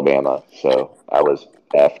Alabama, so I was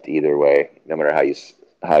effed either way, no matter how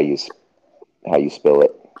you spill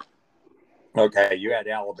it. Okay, you had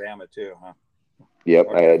Alabama too, huh? Yep,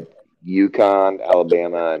 Okay. I had UConn,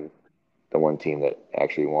 Alabama, and the one team that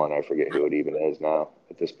actually won. I forget who it even is now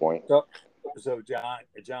at this point. So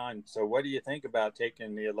John, so what do you think about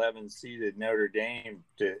taking the 11-seeded Notre Dame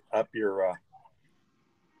to up your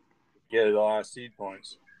get a lot of seed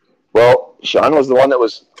points? Well, Sean was the one that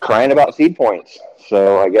was crying about seed points,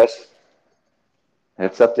 so I guess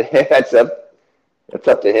it's up to him. It's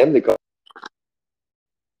up to him to go.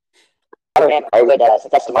 I would,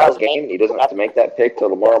 since that's tomorrow's game, he doesn't have to make that pick till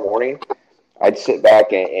tomorrow morning. I'd sit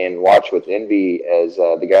back and watch with envy as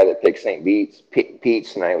the guy that picked St.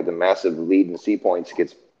 Pete's tonight with a massive lead in seed points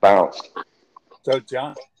gets bounced. So,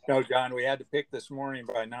 John, we had to pick this morning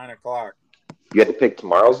by 9 o'clock. You had to pick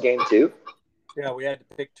tomorrow's game too? Yeah, we had to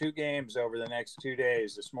pick 2 games over the next 2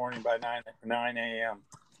 days this morning by 9 a.m.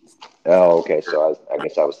 Oh, okay. So I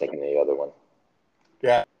guess I was thinking the other one.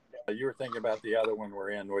 Yeah, you were thinking about the other one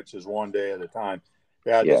we're in, which is 1 day at a time.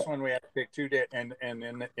 Yeah, this one we had to pick 2 days, and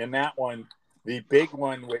in that one, the big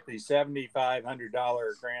one with the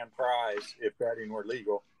 $7,500 grand prize, if betting were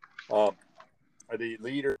legal, the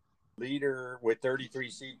leader with 33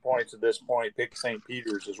 seed points at this point picked St.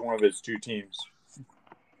 Peter's as one of his 2 teams.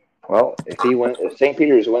 Well, if St.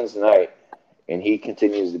 Peter's wins tonight, and he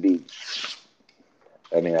continues to be,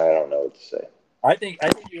 I mean, I don't know what to say. I think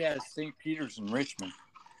he has St. Peter's and Richmond.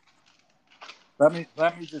 Let me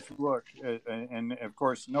just look, and of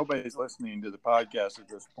course, nobody's listening to the podcast at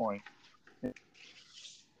this point.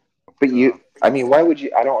 But why would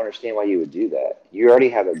you? I don't understand why you would do that. You already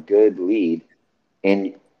have a good lead,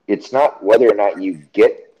 and it's not whether or not you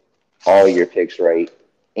get all your picks right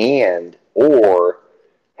or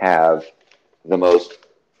have the most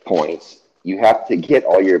points. You have to get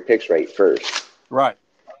all your picks right first. Right.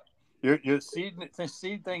 Your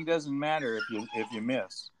seed thing doesn't matter if you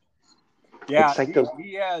miss. Yeah, like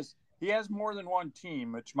he has more than one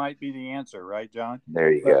team, which might be the answer, right, John?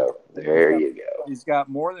 There you go. You go. He's got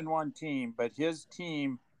more than one team, but his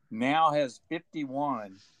team now has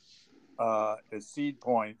 51 seed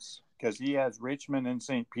points because he has Richmond and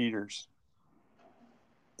St. Peter's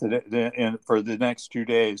for the next 2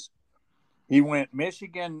 days. He went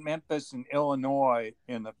Michigan, Memphis, and Illinois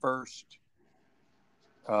in the first.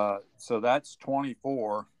 So that's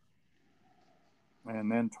 24.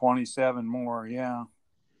 And then 27 more, yeah.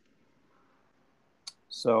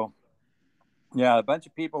 So, yeah, a bunch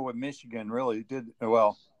of people with Michigan really did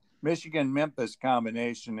well. Michigan-Memphis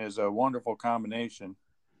combination is a wonderful combination.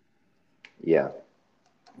 Yeah.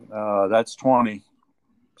 That's 20.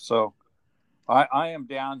 So, I am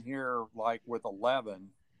down here like with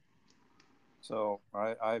 11. So,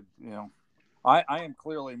 I am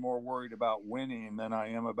clearly more worried about winning than I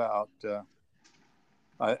am about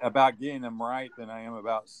getting them right than I am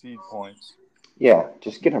about seed points. Yeah,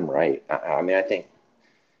 just get them right. I mean, I think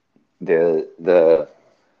the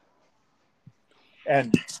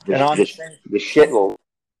shit will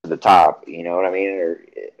to the top. You know what I mean, or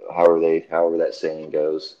however that saying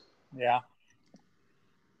goes. Yeah.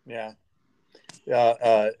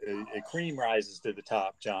 Cream rises to the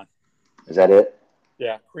top, John. Is that it?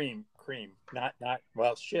 Yeah, cream. Not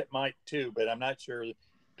well, shit might too, but I'm not sure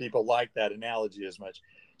people like that analogy as much.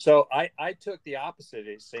 So I took the opposite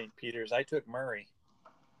at St. Peter's. I took Murray.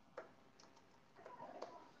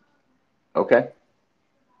 Okay.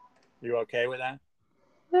 You okay with that?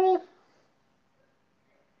 Yeah.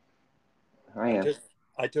 I am.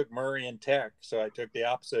 I took Murray and Tech, so I took the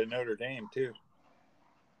opposite of Notre Dame too.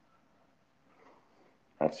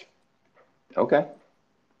 That's okay.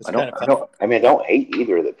 I don't hate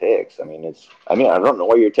either of the picks. I don't know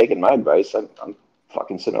why you're taking my advice. I'm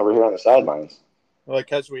fucking sitting over here on the sidelines. Well,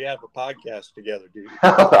 because we have a podcast together, dude.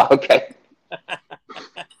 Okay.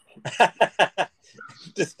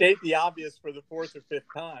 to state the obvious for the fourth or fifth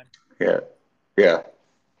time. Yeah. Yeah.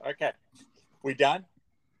 Okay. We done?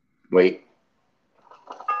 Wait.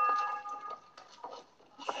 Ladies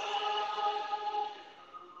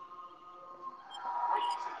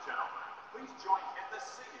and gentlemen, please join in the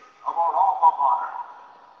singing of our alma mater.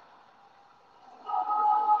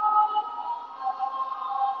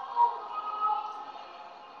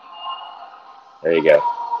 There you go.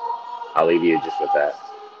 I'll leave you just with that.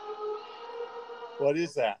 What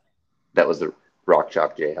is that? That was the Rock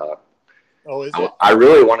Chalk Jayhawk. Oh, is it? I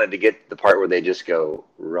really wanted to get the part where they just go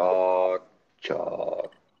Rock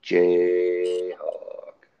Chalk Jayhawk,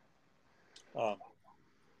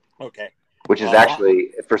 Okay. which is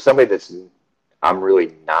actually for somebody that's I'm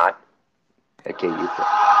really not a KU fan.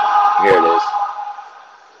 Here it is.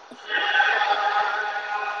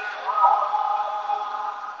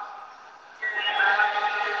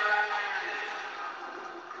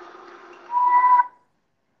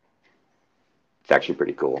 It's actually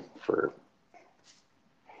pretty cool.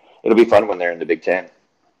 It'll be fun when they're in the Big Ten.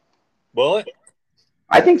 Will it?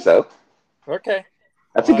 I think so. Okay.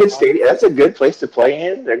 That's a good stadium. That's a good place to play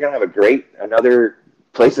in. They're going to have another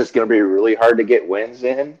place that's going to be really hard to get wins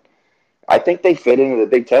in. I think they fit into the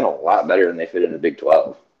Big Ten a lot better than they fit into the Big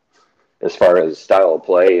 12 as far as style of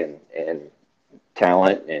play and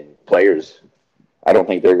talent and players. I don't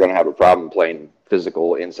think they're going to have a problem playing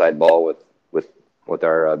physical inside ball with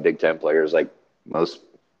our Big Ten players like most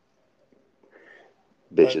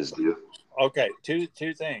bitches do. Okay, two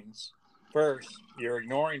things. First, you're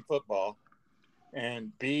ignoring football,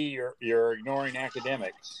 and B, you're ignoring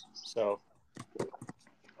academics. So,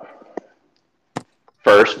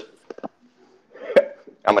 first,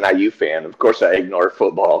 I'm an IU fan. Of course, I ignore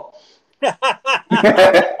football.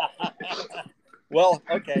 Well,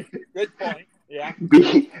 okay, good point. Yeah.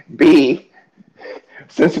 B.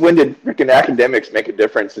 Since when did freaking academics make a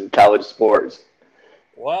difference in college sports?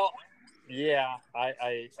 Well, yeah,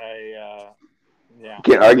 yeah. You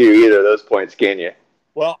can't argue either of those points, can you?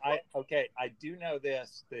 Well, I do know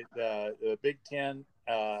this, that the Big Ten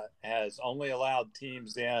has only allowed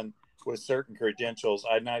teams in with certain credentials.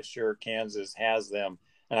 I'm not sure Kansas has them.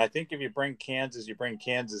 And I think if you bring Kansas, you bring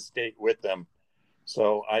Kansas State with them.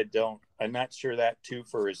 So I'm not sure that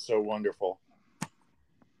twofer is so wonderful.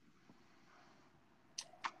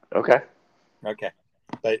 Okay. Okay.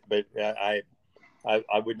 But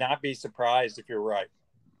I would not be surprised if you're right.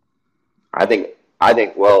 I think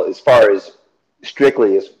well, as far as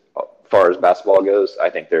basketball goes, I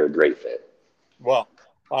think they're a great fit. Well,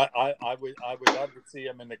 I would love to see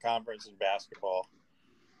them in the conference in basketball,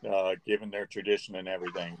 given their tradition and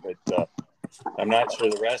everything. But I'm not sure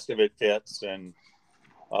the rest of it fits. And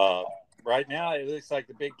right now, it looks like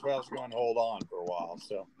the Big 12 is going to hold on for a while.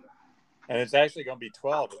 So, and it's actually going to be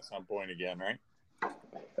 12 at some point again, right?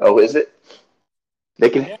 Oh, is it? They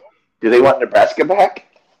can. Yeah. Do they want Nebraska back?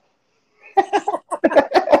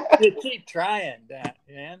 You keep trying that,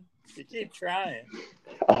 man. You keep trying.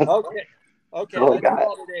 Okay. Okay, oh, let's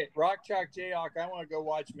call it a day. Rock Chalk Jayhawk, I want to go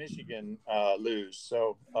watch Michigan lose.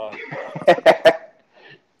 So, all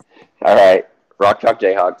right, Rock Chalk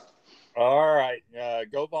Jayhawk. All right,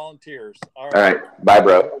 go Volunteers. All right, bye,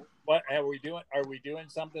 bro. What are we doing? Are we doing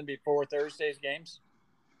something before Thursday's games?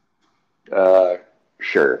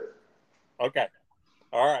 Sure. Okay.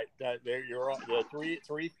 All right. The three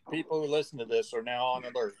people who listen to this are now on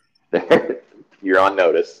alert. You're on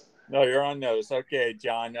notice. No, you're on notice. Okay,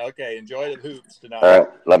 John. Okay, enjoy the hoops tonight. All right.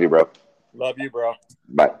 Love you, bro. Love you, bro.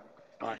 Bye.